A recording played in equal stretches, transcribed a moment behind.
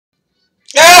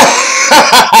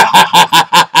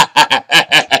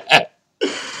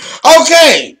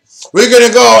Okay, we're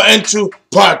gonna go into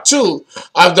part 2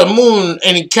 of the moon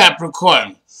in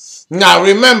Capricorn. Now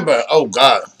remember, oh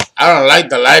God, I don't like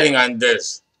the lighting on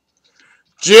this.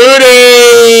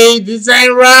 Judy, this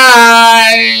ain't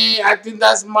right. I think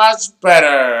that's much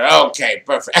better. Okay,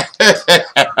 perfect.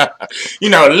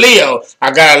 Leo,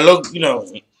 I gotta look,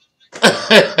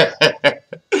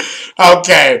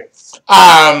 Okay.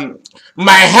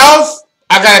 My health,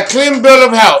 I got a clean bill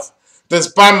of health.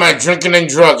 Despite my drinking and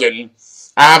drugging,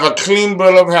 I have a clean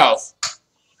bill of health.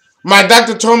 My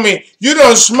doctor told me, you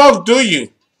don't smoke, do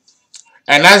you?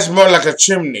 And I smell like a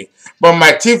chimney. But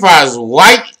my teeth are as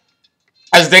white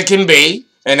as they can be.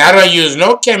 And I don't use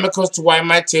no chemicals to whiten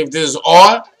my teeth. This is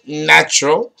all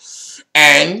natural.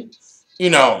 And,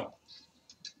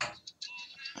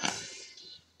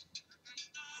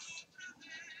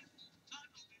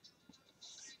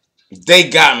 they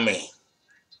got me.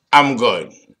 I'm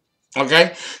good.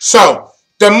 Okay? So,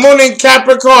 the moon in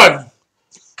Capricorn,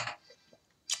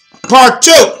 part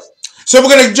 2. So, we're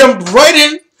going to jump right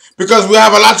in because we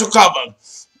have a lot to cover.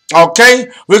 Okay?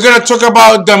 We're going to talk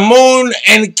about the moon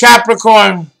in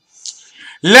Capricorn.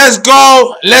 Let's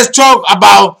go. Let's talk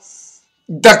about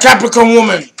the Capricorn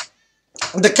woman.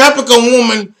 The Capricorn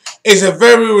woman is a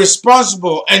very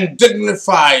responsible and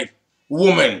dignified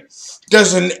woman.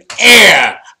 There's an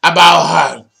air about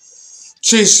her.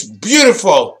 She's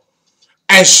beautiful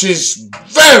and she's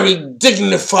very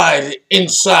dignified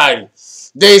inside.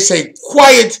 There's a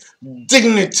quiet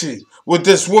dignity with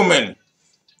this woman.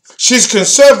 She's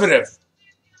conservative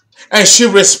and she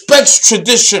respects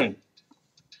tradition.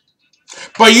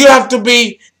 But you have to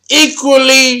be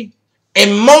equally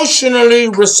emotionally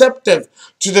receptive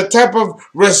to the type of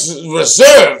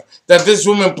reserve that this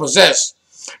woman possesses.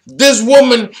 This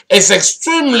woman is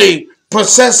extremely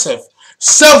possessive,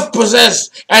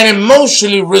 self-possessed, and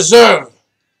emotionally reserved.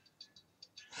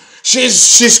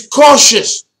 She's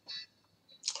cautious.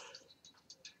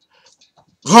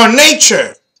 Her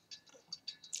nature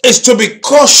is to be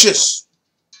cautious.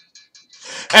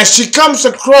 And she comes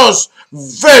across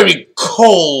very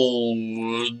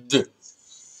cold.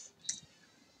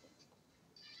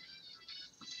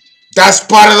 That's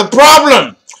part of the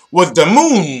problem with the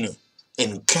moon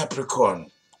in Capricorn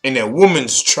in a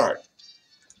woman's chart.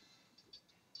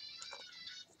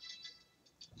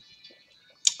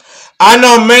 I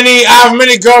have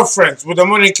many girlfriends with the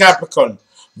moon in Capricorn.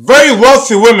 Very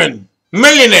wealthy women,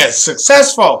 millionaires,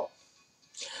 successful,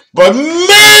 but miserable.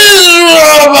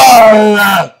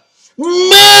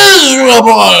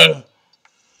 Miserable.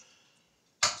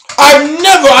 I've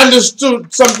never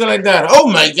understood something like that. Oh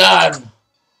my God.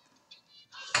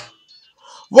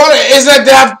 What is that?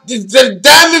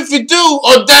 Damn if you do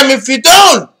or damn if you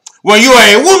don't. When you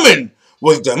are a woman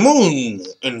with the moon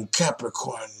in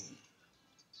Capricorn.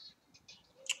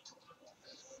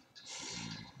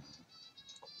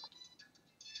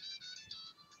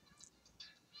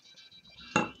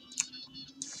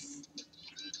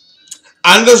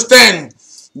 Understand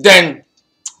then,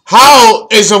 how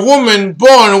is a woman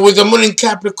born with the moon in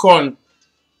Capricorn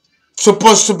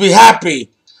supposed to be happy,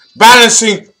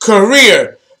 balancing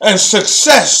career and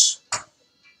success,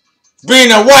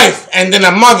 being a wife and then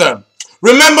a mother?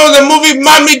 Remember the movie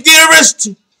Mommy Dearest?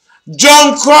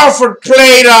 Joan Crawford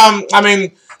played,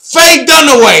 Faye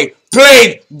Dunaway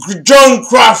played Joan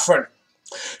Crawford.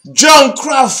 Joan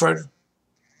Crawford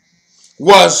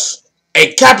was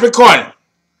a Capricorn.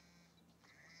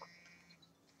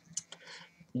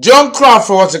 Joan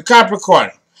Crawford was a Capricorn.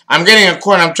 I'm getting a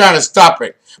corner. I'm trying to stop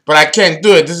it. But I can't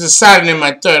do it. This is Saturn in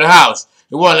my third house.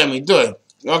 It won't let me do it.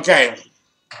 Okay.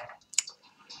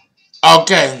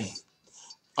 Okay.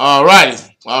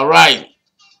 Alrighty. Alright.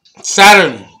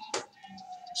 Saturn.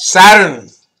 Saturn.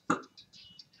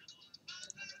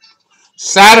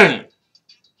 Saturn.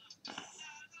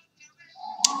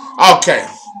 Okay.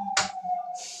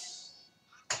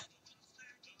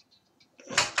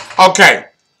 Okay.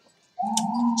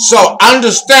 So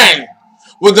understand,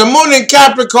 with the moon in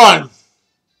Capricorn,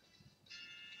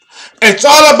 it's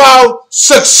all about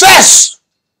success,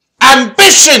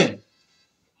 ambition.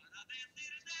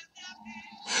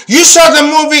 You saw the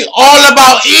movie All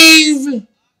About Eve?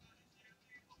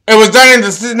 It was done in the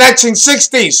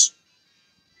 1960s.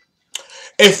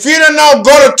 If you don't know,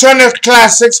 go to Turner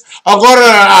Classics or go to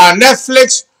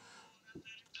Netflix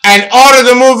and order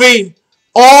the movie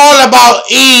All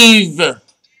About Eve.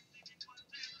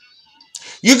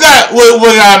 You got with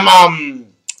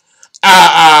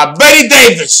Betty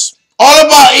Davis. All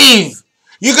About Eve.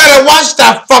 You gotta watch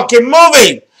that fucking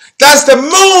movie. That's the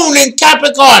moon in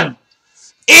Capricorn.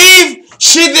 Eve,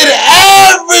 she did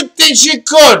everything she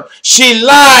could. She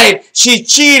lied. She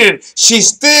cheated. She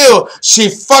stole. She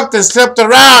fucked and slept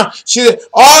around. The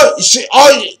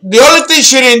only thing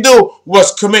she didn't do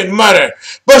was commit murder.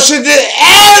 But she did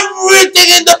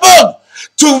everything in the book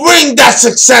to win that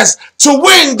success, to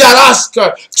win that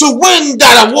Oscar, to win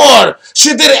that award.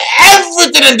 She did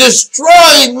everything and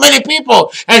destroyed many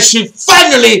people. And she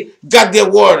finally got the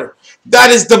award.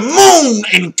 That is the moon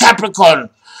in Capricorn.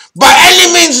 By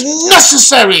any means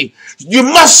necessary, you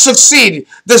must succeed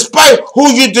despite who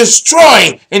you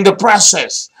destroy in the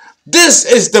process. This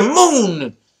is the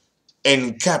moon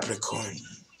in Capricorn.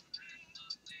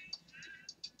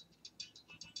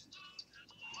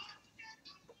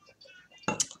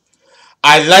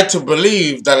 I'd like to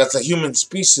believe that as a human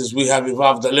species, we have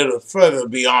evolved a little further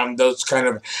beyond those kind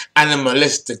of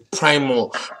animalistic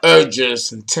primal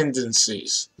urges and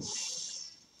tendencies.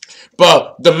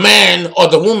 But the man or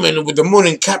the woman with the moon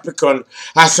in Capricorn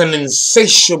has an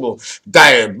insatiable,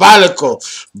 diabolical,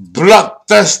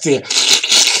 bloodthirsty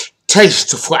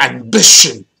taste for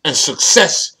ambition and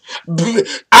success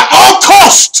at all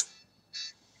cost,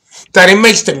 that it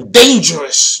makes them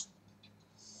dangerous.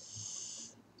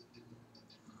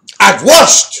 At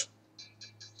worst,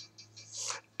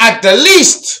 at the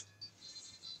least,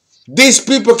 these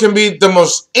people can be the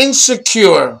most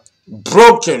insecure,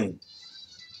 broken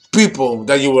people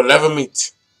that you will ever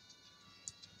meet.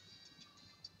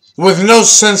 With no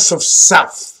sense of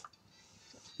self,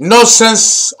 no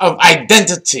sense of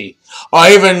identity, or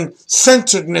even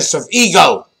centeredness of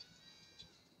ego.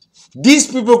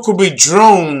 These people could be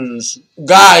drones,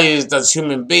 guised as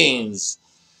human beings,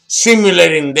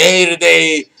 simulating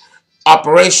day-to-day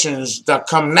operations that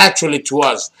come naturally to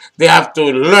us. They have to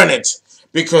learn it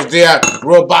because they are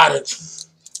robotic.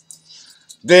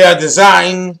 They are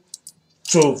designed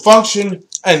to function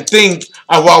and think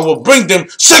of what will bring them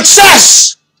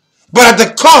success, but at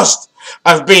the cost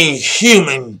of being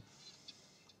human,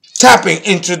 tapping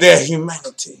into their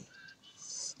humanity.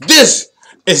 This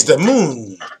is the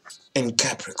moon in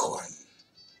Capricorn.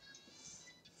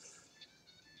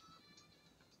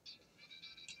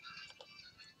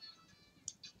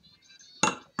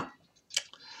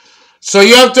 So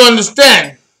you have to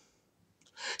understand.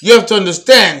 You have to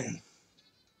understand.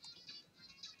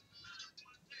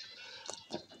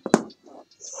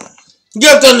 You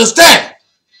have to understand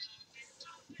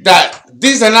that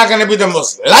these are not going to be the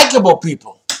most likable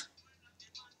people.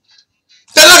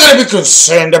 They're not going to be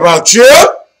concerned about you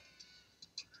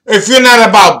if you're not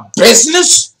about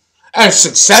business and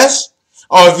success,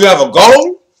 or if you have a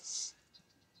goal.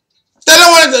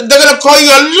 They're going to call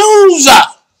you a loser.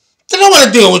 They don't want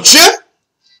to deal with you.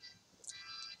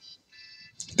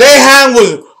 They hang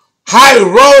with high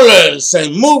rollers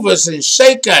and movers and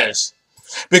shakers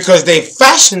because they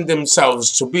fashion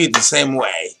themselves to be the same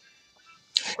way.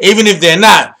 Even if they're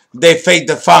not, they fake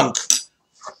the funk.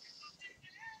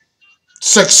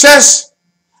 Success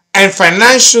and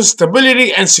financial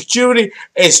stability and security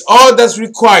is all that's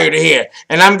required here.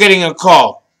 And I'm getting a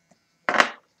call.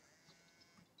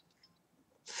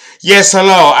 Yes,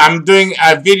 hello. I'm doing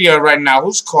a video right now.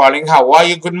 Who's calling? How are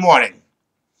you? Good morning.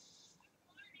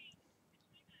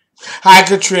 Hi,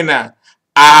 Katrina.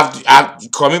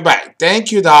 Call me back.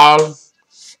 Thank you, doll.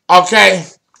 Okay.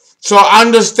 So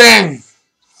understand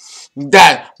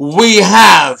that we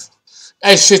have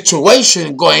a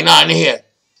situation going on here.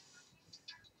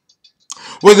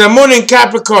 With the moon in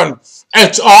Capricorn,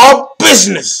 it's all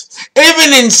business.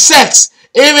 Even in sex,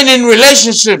 even in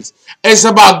relationships, it's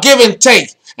about give and take.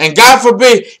 And God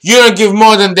forbid you don't give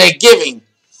more than they're giving,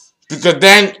 because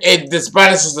then it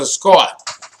disbalances the score.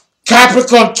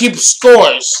 Capricorn keeps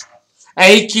scores,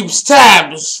 and he keeps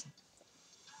tabs.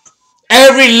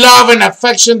 Every love and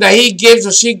affection that he gives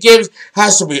or she gives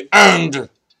has to be earned.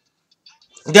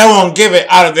 They won't give it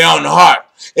out of their own heart.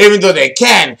 Even though they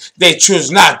can, they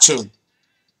choose not to.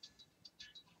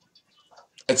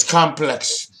 It's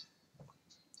complex.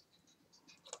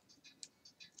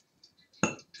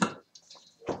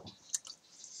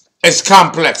 It's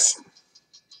complex.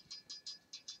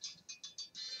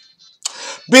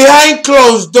 Behind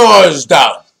closed doors,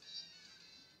 though,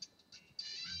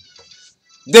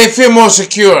 they feel more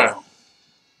secure.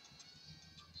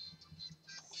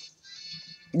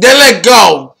 They let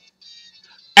go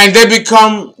and they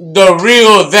become the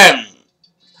real them.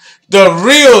 The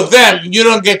real them you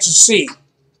don't get to see.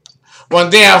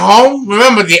 When they're home,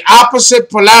 remember the opposite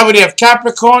polarity of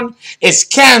Capricorn is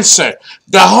Cancer.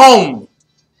 The home.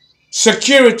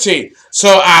 Security.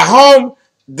 So at home,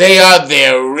 they are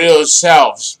their real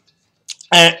selves.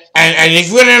 And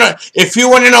if you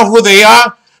want to know who they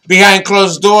are behind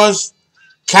closed doors,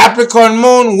 Capricorn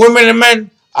moon, women and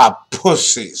men are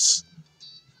pussies.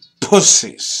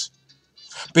 Pussies.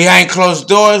 Behind closed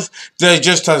doors, they're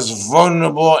just as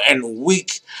vulnerable and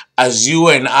weak as you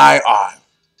and I are.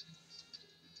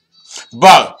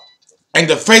 But in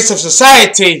the face of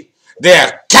society,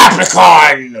 they're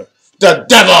Capricorn, the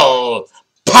devil,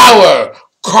 power,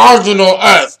 cardinal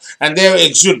earth, and they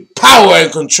exude power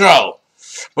and control.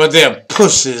 But they're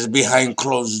pussies behind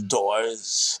closed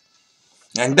doors.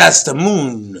 And that's the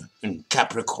moon in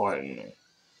Capricorn.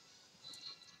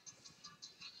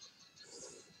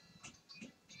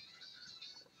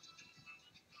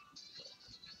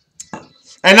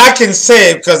 And I can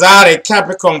say it because I had a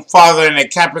Capricorn father and a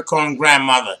Capricorn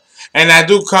grandmother. And I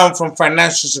do come from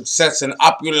financial success and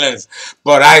opulence.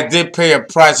 But I did pay a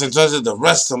price in terms of the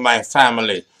rest of my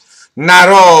family. Not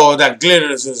all that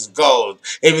glitters is gold,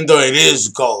 even though it is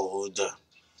gold.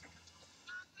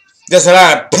 There's a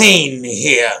lot of pain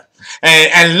here.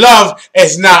 And love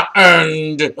is not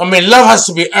earned. I mean, love has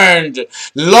to be earned.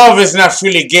 Love is not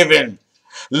freely given.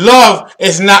 Love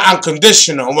is not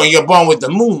unconditional when you're born with the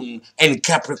moon in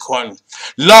Capricorn.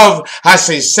 Love has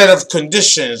a set of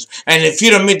conditions. And if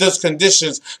you don't meet those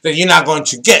conditions, then you're not going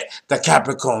to get the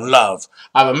Capricorn love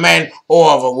of a man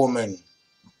or of a woman.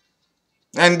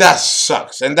 And that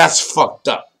sucks. And that's fucked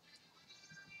up.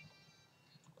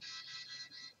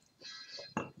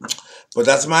 But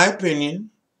that's my opinion.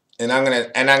 And I'm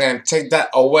gonna take that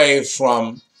away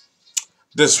from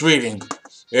this reading.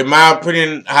 In my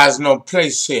opinion, has no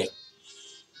place here.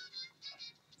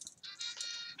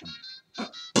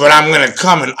 But I'm gonna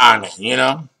comment on it, you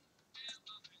know?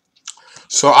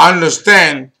 So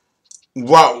understand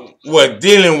what we're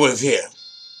dealing with here.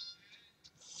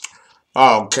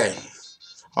 Okay.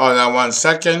 Hold on 1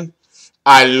 second.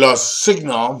 I lost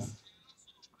signal.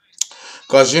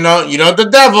 Because you know the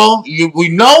devil. We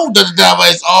know that the devil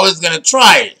is always gonna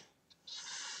try.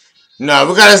 No,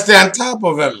 we gotta stay on top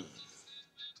of him.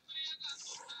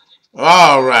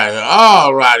 Alright.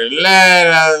 Let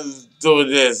us do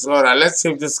this. Alright, let's see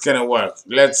if this is gonna work.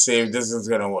 Let's see if this is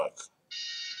gonna work.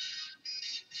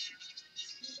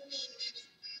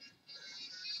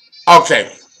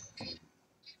 Okay.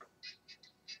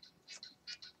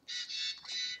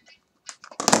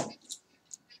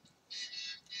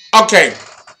 Okay.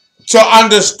 To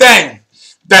understand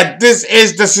that this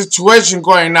is the situation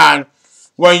going on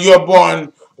when you're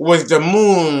born with the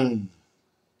moon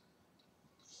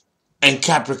in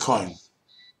Capricorn.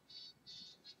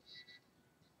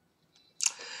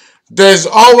 There's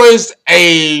always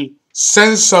a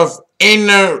sense of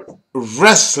inner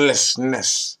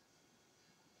restlessness.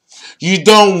 You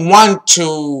don't want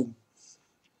to,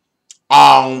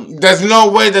 there's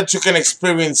no way that you can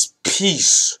experience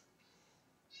peace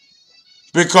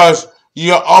because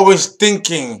you're always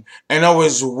thinking and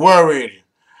always worried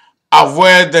of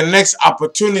where the next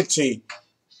opportunity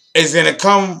is going to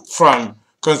come from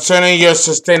concerning your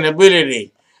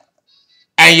sustainability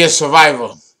and your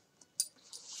survival.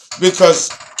 Because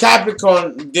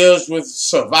Capricorn deals with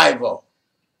survival.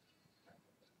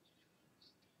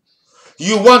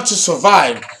 You want to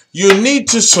survive. You need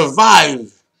to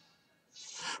survive.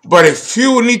 But if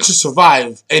you need to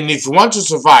survive, and if you want to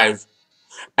survive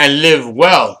and live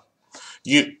well,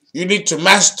 you need to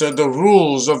master the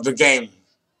rules of the game.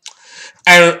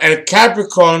 And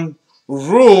Capricorn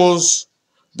rules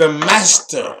the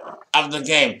master of the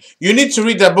game. You need to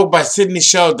read that book by Sidney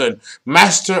Sheldon,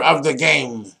 Master of the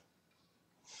Game.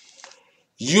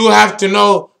 You have to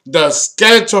know the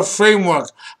skeletal framework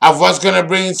of what's going to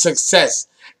bring success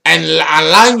and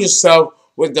align yourself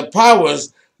with the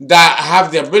powers that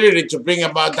have the ability to bring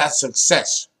about that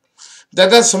success.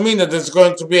 That doesn't mean that there's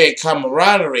going to be a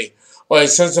camaraderie or a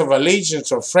sense of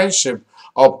allegiance or friendship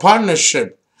or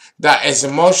partnership that is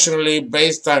emotionally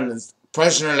based on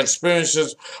personal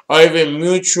experiences or even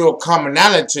mutual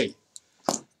commonality.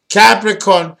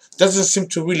 Capricorn doesn't seem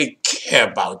to really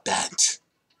care about that.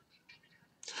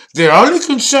 Their only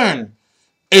concern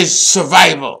is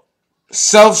survival,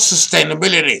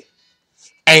 self-sustainability,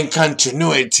 and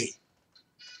continuity.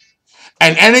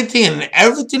 And anything and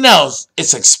everything else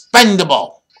is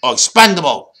expendable or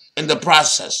expandable in the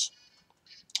process.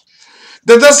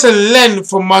 That doesn't lend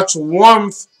for much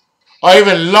warmth or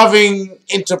even loving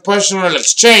interpersonal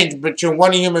exchange between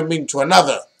one human being to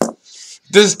another.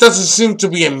 This doesn't seem to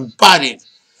be embodied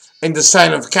in the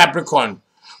sign of Capricorn,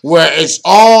 where its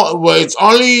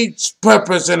only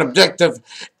purpose and objective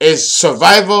is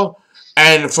survival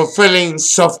and fulfilling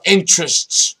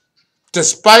self-interests,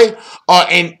 despite or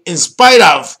in spite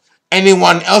of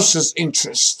anyone else's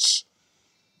interests.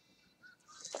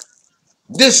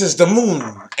 This is the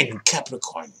moon in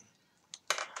Capricorn.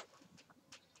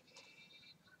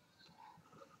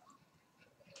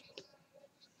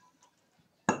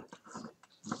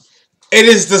 It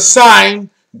is the sign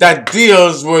that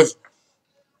deals with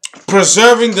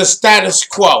preserving the status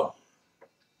quo.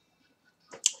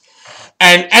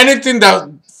 And anything that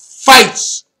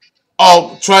fights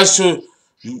or tries to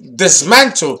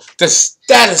dismantle the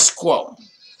status quo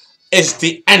is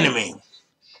the enemy.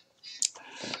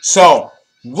 So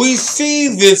we see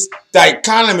this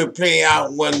dichotomy play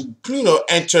out when Pluto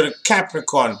entered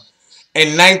Capricorn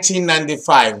in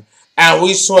 1995, and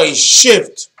we saw a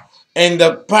shift in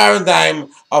the paradigm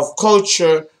of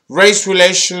culture, race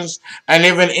relations, and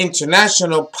even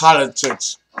international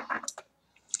politics.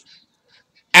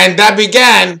 And that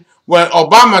began when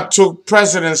Obama took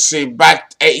presidency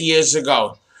back 8 years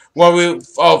ago, when we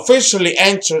officially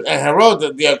entered and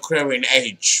heralded the Aquarian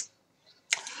age.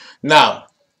 Now,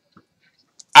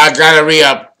 I gotta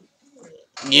re-up.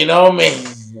 You know me.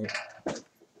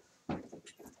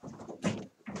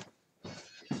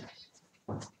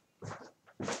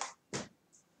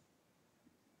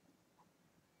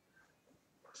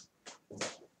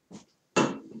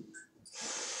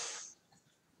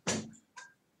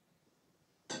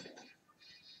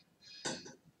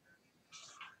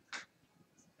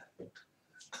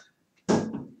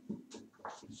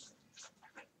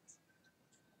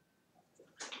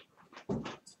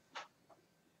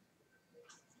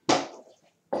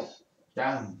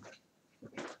 Damn.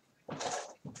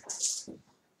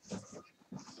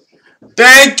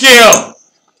 Thank you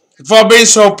for being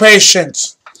so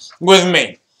patient with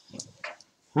me.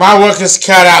 My work is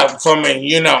cut out for me,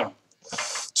 you know.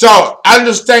 So,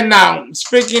 understand now,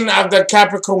 speaking of the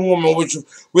Capricorn woman, which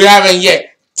we haven't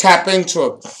yet tapped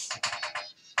into,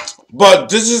 but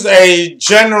this is a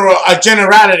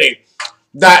generality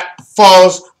that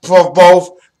falls for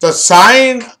both the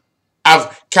sign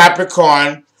of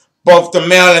Capricorn, both the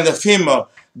male and the female.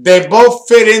 They both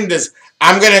fit in this.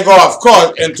 I'm going to go, of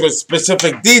course, into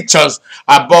specific details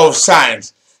of both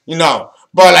signs, you know.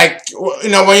 But, like, you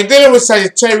know, when you're dealing with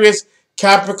Sagittarius,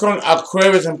 Capricorn,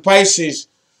 Aquarius, and Pisces,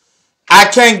 I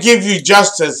can't give you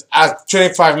justice at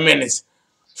 25 minutes,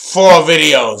 4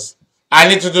 videos. I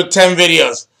need to do 10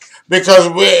 videos because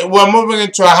we're moving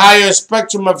into a higher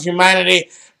spectrum of humanity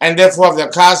and therefore of the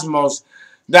cosmos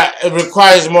that it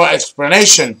requires more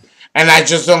explanation, and I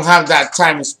just don't have that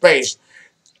time and space.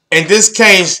 In this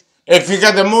case, if you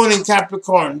got the moon in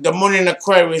Capricorn, the moon in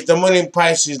Aquarius, the moon in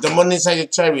Pisces, the moon in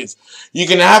Sagittarius, you're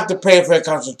going to have to pay for a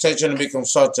consultation and be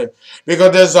consulted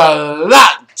because there's a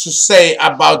lot to say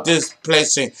about this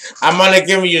placing. I'm only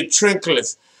giving you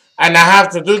trinkets, and I have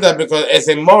to do that because it's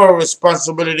a moral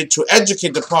responsibility to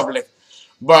educate the public.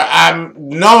 But I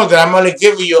know that I'm only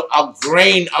giving you a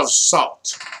grain of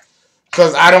salt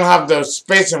because I don't have the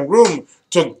space and room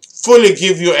to fully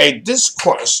give you a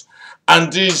discourse on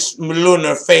these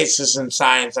lunar phases and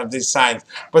signs of these signs,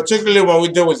 particularly when we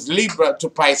deal with Libra to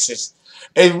Pisces.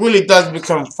 It really does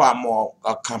become far more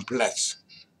complex.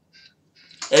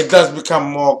 It does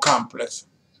become more complex.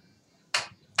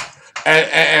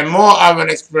 And more of an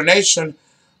explanation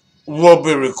will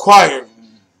be required.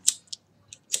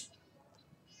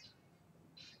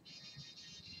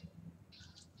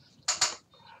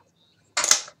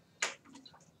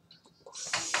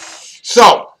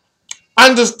 So,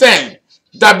 understand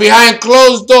that behind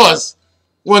closed doors,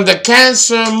 when the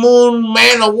Cancer moon,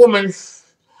 man or woman,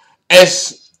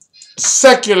 is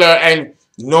secular and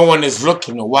no one is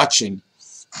looking or watching,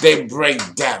 they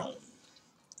break down.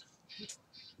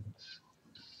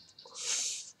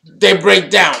 They break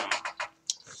down.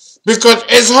 Because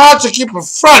it's hard to keep a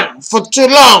front for too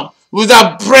long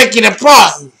without breaking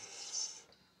apart.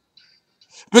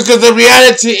 Because the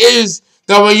reality is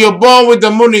that when you're born with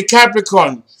the moon in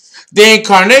Capricorn, the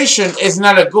incarnation is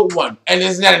not a good one. And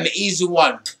it's not an easy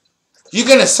one. You're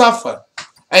going to suffer.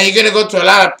 And you're going to go through a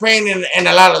lot of pain and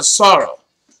a lot of sorrow.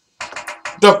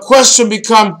 The question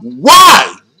becomes,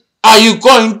 why are you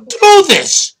going through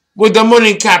this with the moon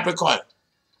in Capricorn?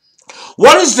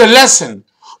 What is the lesson?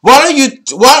 What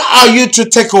are you to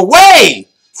take away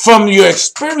from your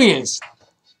experience?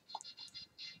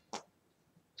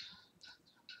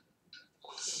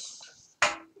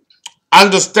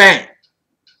 Understand,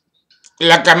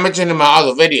 like I mentioned in my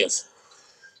other videos,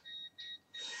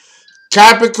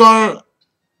 Capricorn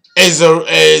is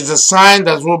a sign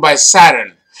that's ruled by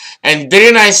Saturn. And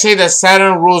didn't I say that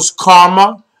Saturn rules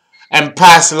karma and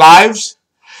past lives?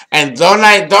 And don't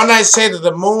I say that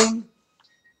the moon,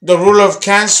 the ruler of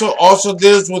Cancer, also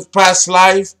deals with past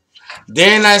life?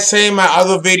 Didn't I say in my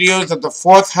other videos that the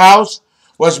 4th house,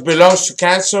 which belongs to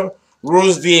Cancer,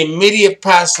 rules the immediate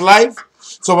past life?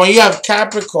 So when you have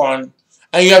Capricorn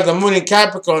and you have the moon in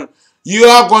Capricorn, You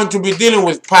are going to be dealing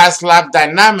with past life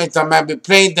dynamics that might be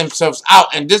playing themselves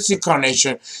out in this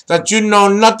incarnation that you know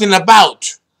nothing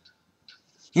about.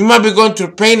 You might be going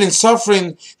through pain and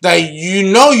suffering that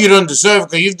you know you don't deserve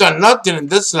because you've done nothing in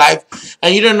this life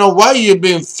and you don't know why you're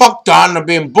being fucked on or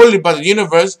being bullied by the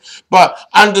universe. But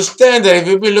understand that if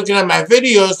you've been looking at my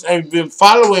videos and you've been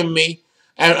following me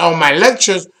and on my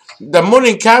lectures, the moon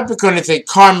in Capricorn is a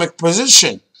karmic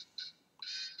position.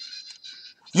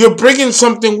 You're bringing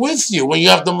something with you when you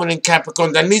have the moon in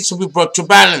Capricorn that needs to be brought to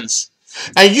balance.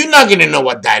 And you're not going to know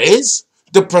what that is.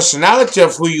 The personality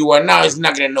of who you are now is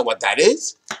not going to know what that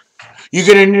is. You're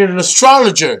going to need an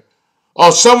astrologer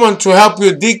or someone to help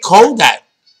you decode that.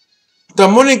 The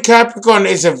moon in Capricorn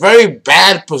is a very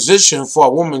bad position for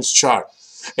a woman's chart.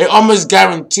 It almost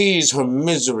guarantees her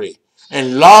misery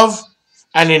in love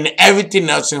and in everything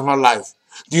else in her life.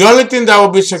 The only thing that will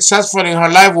be successful in her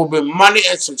life will be money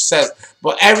and success.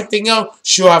 But everything else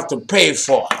she'll have to pay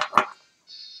for.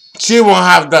 She won't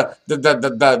have the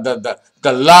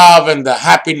love and the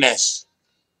happiness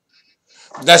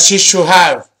that she should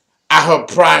have at her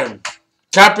prime.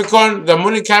 Capricorn, the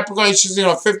moon in Capricorn, she's in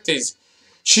her 50s.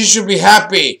 She should be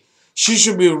happy. She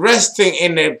should be resting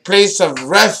in a place of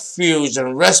refuge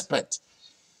and respite.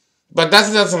 But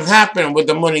that doesn't happen with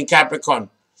the moon in Capricorn.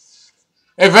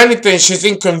 If anything, she's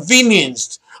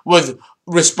inconvenienced with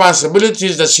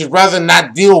responsibilities that she'd rather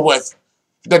not deal with.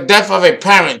 The death of a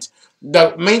parent,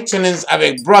 the maintenance of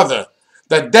a brother,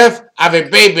 the death of a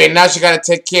baby, and now she got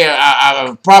to take care of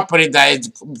a property that is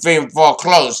being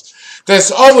foreclosed.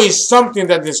 There's always something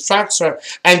that distracts her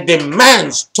and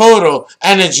demands total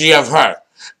energy of her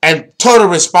and total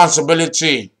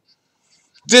responsibility.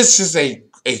 This is a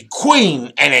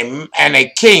queen and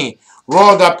a king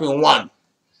rolled up in one.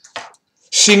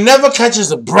 She never catches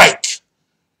a break.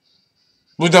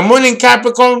 With the moon in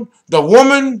Capricorn, the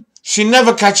woman, she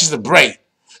never catches a break.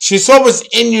 She's always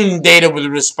inundated with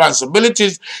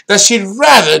responsibilities that she'd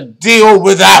rather deal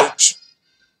without.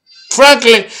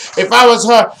 Frankly, if I was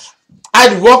her,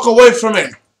 I'd walk away from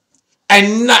it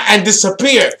and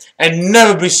disappear and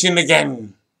never be seen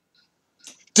again.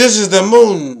 This is the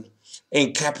moon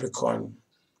in Capricorn.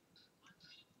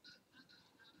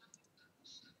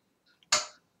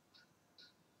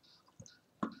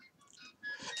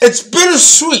 It's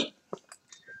bittersweet.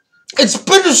 It's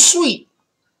bittersweet.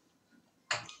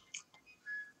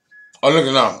 Oh, look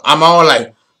at now. I'm all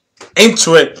like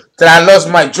into it that I lost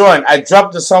my joint. I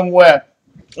dropped it somewhere.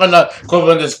 Because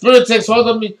when the spirit takes hold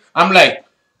of me, I'm like,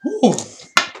 whoo.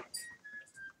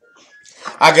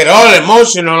 I get all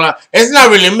emotional. It's not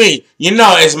really me. You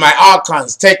know, it's my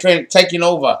archons taking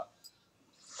over.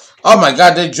 Oh my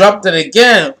God, they dropped it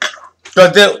again.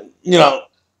 Because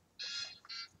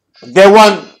they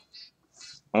want.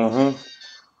 Mm-hmm.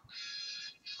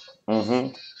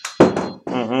 Mm-hmm.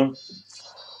 Mm-hmm.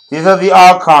 These are the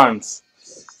archons.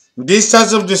 These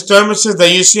types of disturbances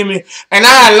that you see me, and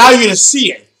I allow you to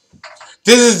see it.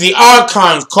 This is the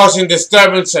archons causing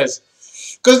disturbances.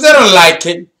 Because they don't like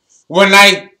it when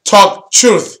I talk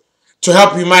truth to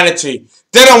help humanity.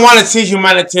 They don't want to see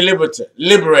humanity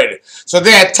liberated. So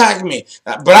they attack me.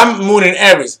 But I'm moon in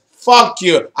Aries. Fuck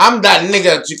you. I'm that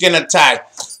nigga that you can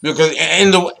attack. Because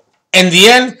in the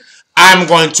end, I'm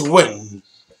going to win.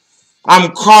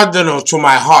 I'm cardinal to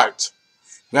my heart.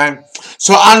 Okay?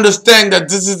 So understand that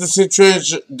this is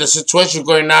the situation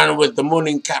going on with the moon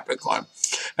in Capricorn.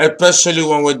 Especially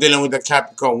when we're dealing with a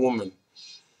Capricorn woman.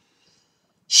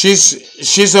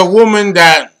 She's a woman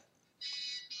that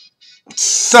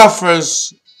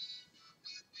suffers.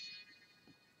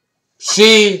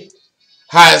 She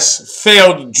has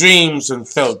failed dreams and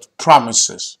failed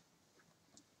promises.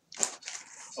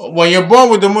 When you're born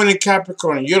with the moon in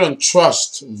Capricorn, you don't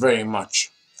trust very much.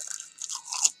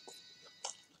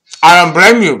 I don't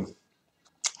blame you.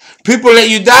 People let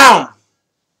you down.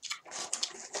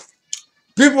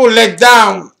 People let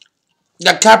down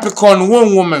the Capricorn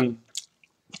woman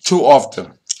too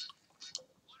often.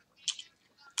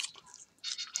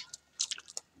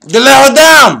 They let her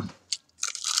down.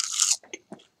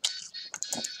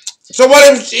 So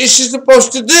what is she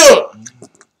supposed to do?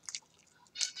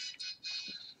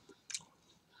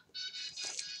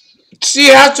 She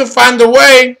has to find a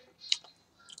way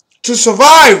to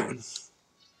survive.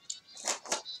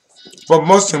 But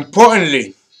most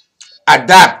importantly,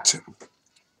 adapt.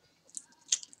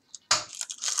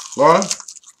 Well,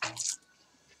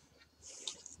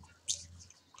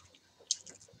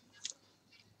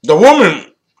 the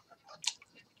woman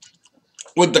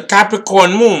with the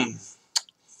Capricorn moon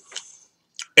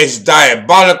is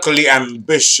diabolically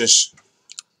ambitious.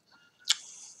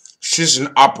 She's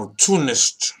an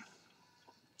opportunist.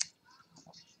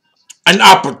 an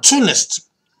opportunist.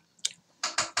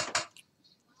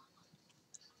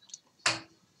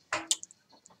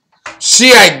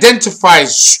 She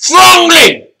identifies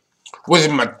strongly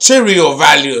with material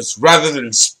values rather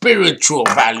than spiritual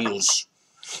values.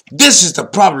 This is the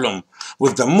problem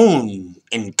with the moon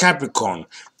in Capricorn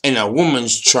in a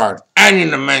woman's chart and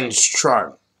in a man's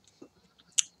chart.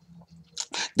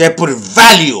 They put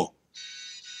value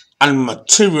on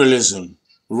materialism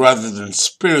rather than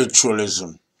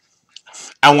spiritualism.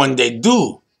 And when they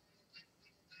do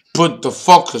put the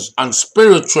focus on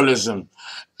spiritualism,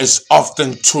 it's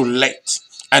often too late.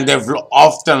 And they've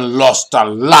often lost a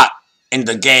lot in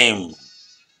the game.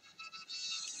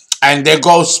 And they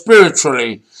go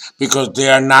spiritually because they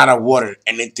are not awarded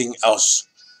anything else.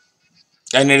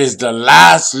 And it is the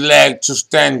last leg to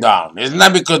stand on. It's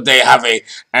not because they have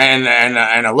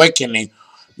an awakening,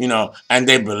 and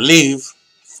they believe.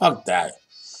 Fuck that.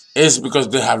 It's because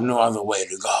they have no other way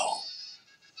to go.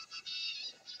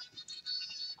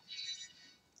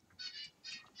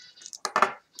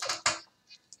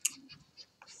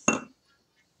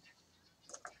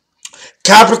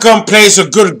 Capricorn plays a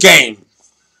good game.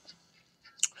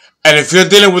 And if you're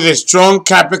dealing with a strong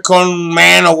Capricorn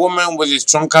man or woman with a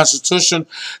strong constitution,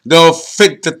 they'll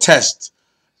fit the test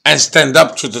and stand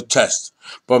up to the test.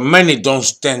 But many don't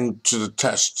stand to the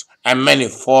test. And many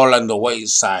fall on the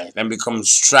wayside and become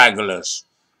stragglers.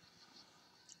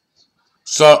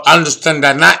 So understand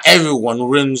that not everyone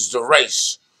wins the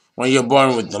race when you're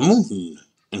born with the moon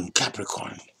in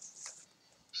Capricorn.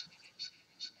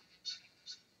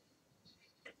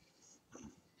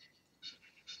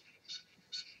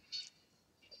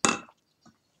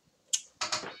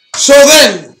 So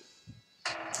then,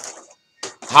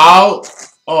 how?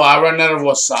 Oh, I ran out of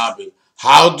wasabi.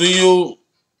 How do you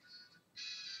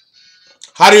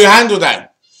handle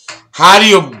that? How do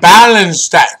you balance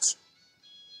that?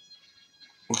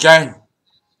 Okay?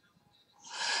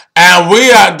 And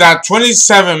we are at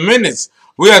 27 minutes.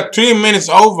 We are 3 minutes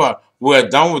over. We're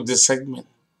done with this segment.